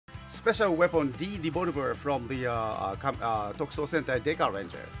special weapon D-Revover from the Tokusou Sentai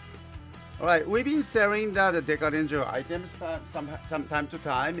Dekaranger. Alright, we've been selling the Dekaranger items some time to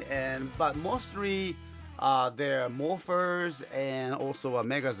time, but mostly they're morphers and also a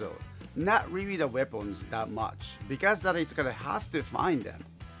Megazord. Not really the weapons that much, because that it's gonna has to find them.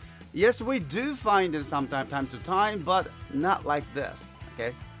 Yes, we do find them time to time, but not like this.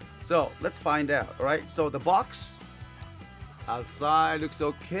 Okay, so let's find out. Alright, so the box outside looks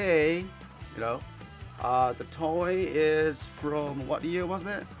okay. You know, the toy is from what year was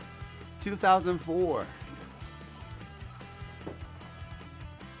it? 2004.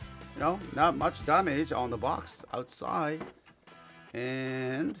 You know, not much damage on the box outside.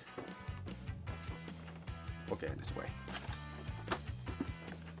 And okay, this way.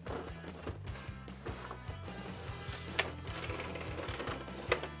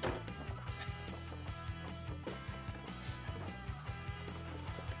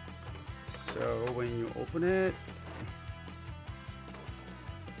 So when you open it,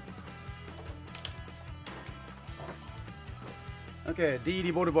 okay,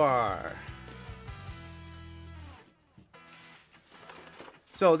 D-Revover.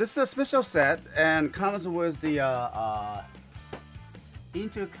 So this is a special set and comes with the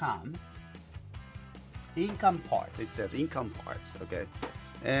income parts. It says income parts, okay,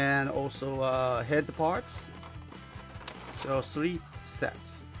 and also head parts. So 3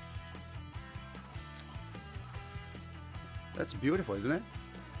 sets. That's beautiful, isn't it?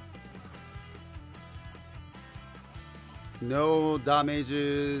 No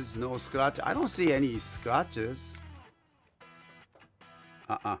damages, no scratch. I don't see any scratches.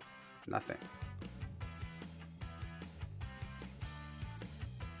 Nothing.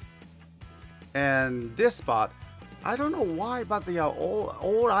 And this spot, I don't know why, but they are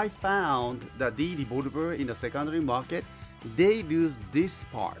all I found the D-Revover in the secondary market, they use these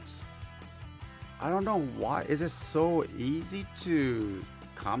parts. I don't know why. Is it so easy to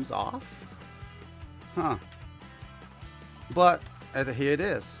comes off? Huh. But here it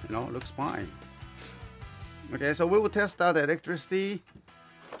is. You know, looks fine. Okay, so we will test out the electricity.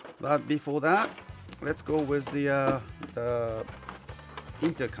 But before that, let's go with the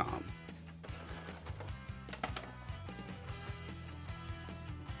intercom.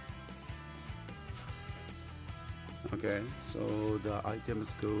 Okay, so the items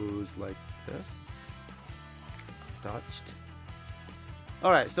goes like this. Touched.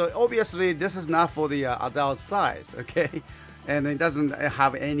 Alright, so obviously this is not for the adult size, okay? And it doesn't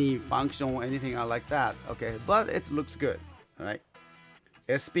have any function or anything like that, okay? But it looks good, alright?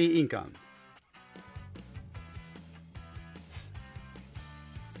 SP income.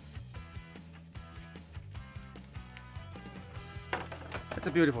 It's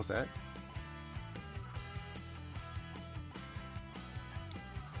a beautiful set.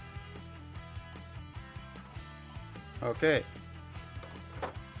 Okay.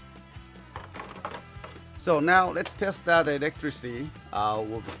 So now let's test that electricity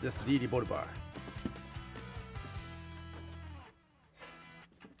with this D-Revover.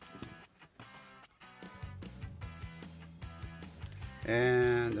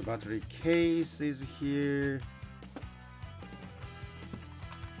 And the battery case is here.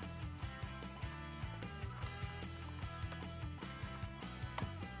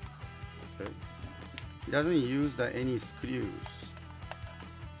 Okay. It doesn't use any screws.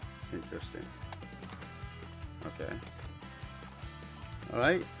 Interesting. Okay.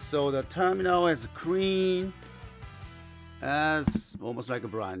 Alright, so the terminal is clean as almost like a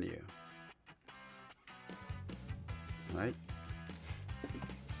brand new. Alright.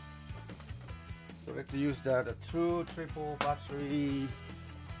 So let's use that a true triple battery.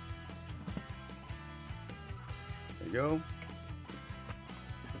 There you go.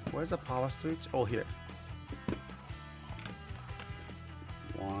 Where's the power switch? Oh, here.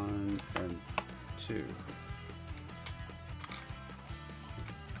 1 and 2.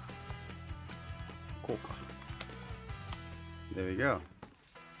 There we go.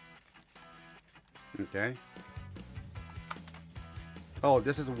 Okay. Oh,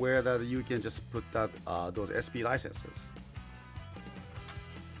 this is where that you can just put that those SP licenses.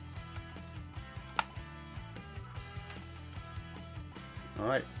 All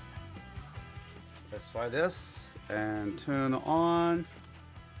right. Let's try this and turn on.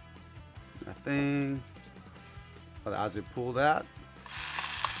 Nothing. But as you pull that.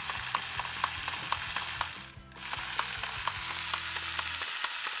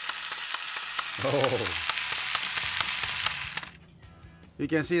 Oh. You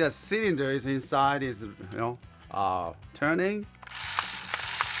can see that cylinder is inside is, you know, turning.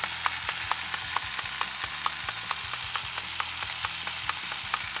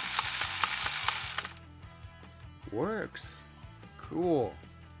 Works. Cool.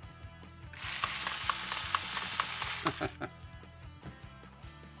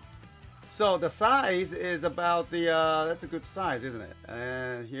 So the size is about the, that's a good size, isn't it?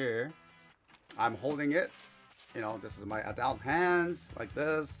 And here, I'm holding it. You know, this is my adult hands, like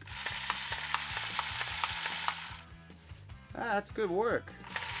this. That's good work.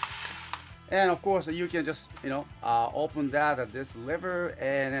 And of course, you can just, you know, open that this lever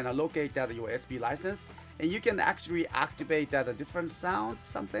and then locate that USB license. And you can actually activate that different sounds,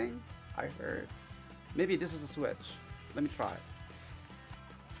 something I heard. Maybe this is a switch. Let me try.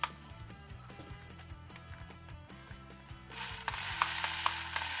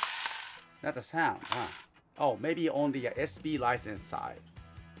 Not the sound, huh? Oh, maybe on the SB license side.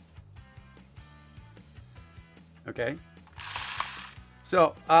 Okay.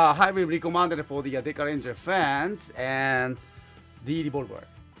 So, highly recommended for the Dekaranger fans and D-Revover.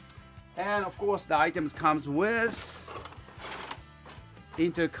 And of course, the items comes with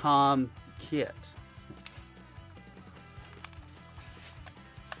intercom kit.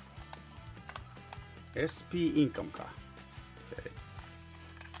 SP income ka. Okay.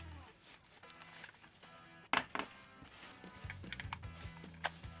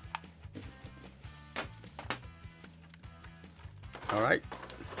 All right.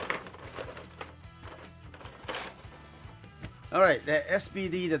 Alright, the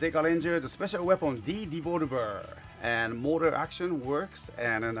SPD, the Dekaranger, the special weapon D-Revover, and motor action works,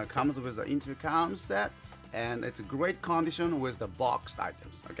 and then it comes with the intercom set, and it's a great condition with the boxed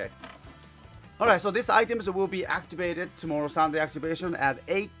items. Okay. Alright, so these items will be activated tomorrow, Sunday activation at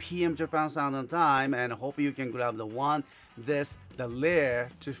 8 PM Japan Standard Time, and I hope you can grab the one, the rare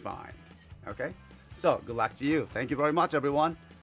to find. Okay. So good luck to you. Thank you very much, everyone.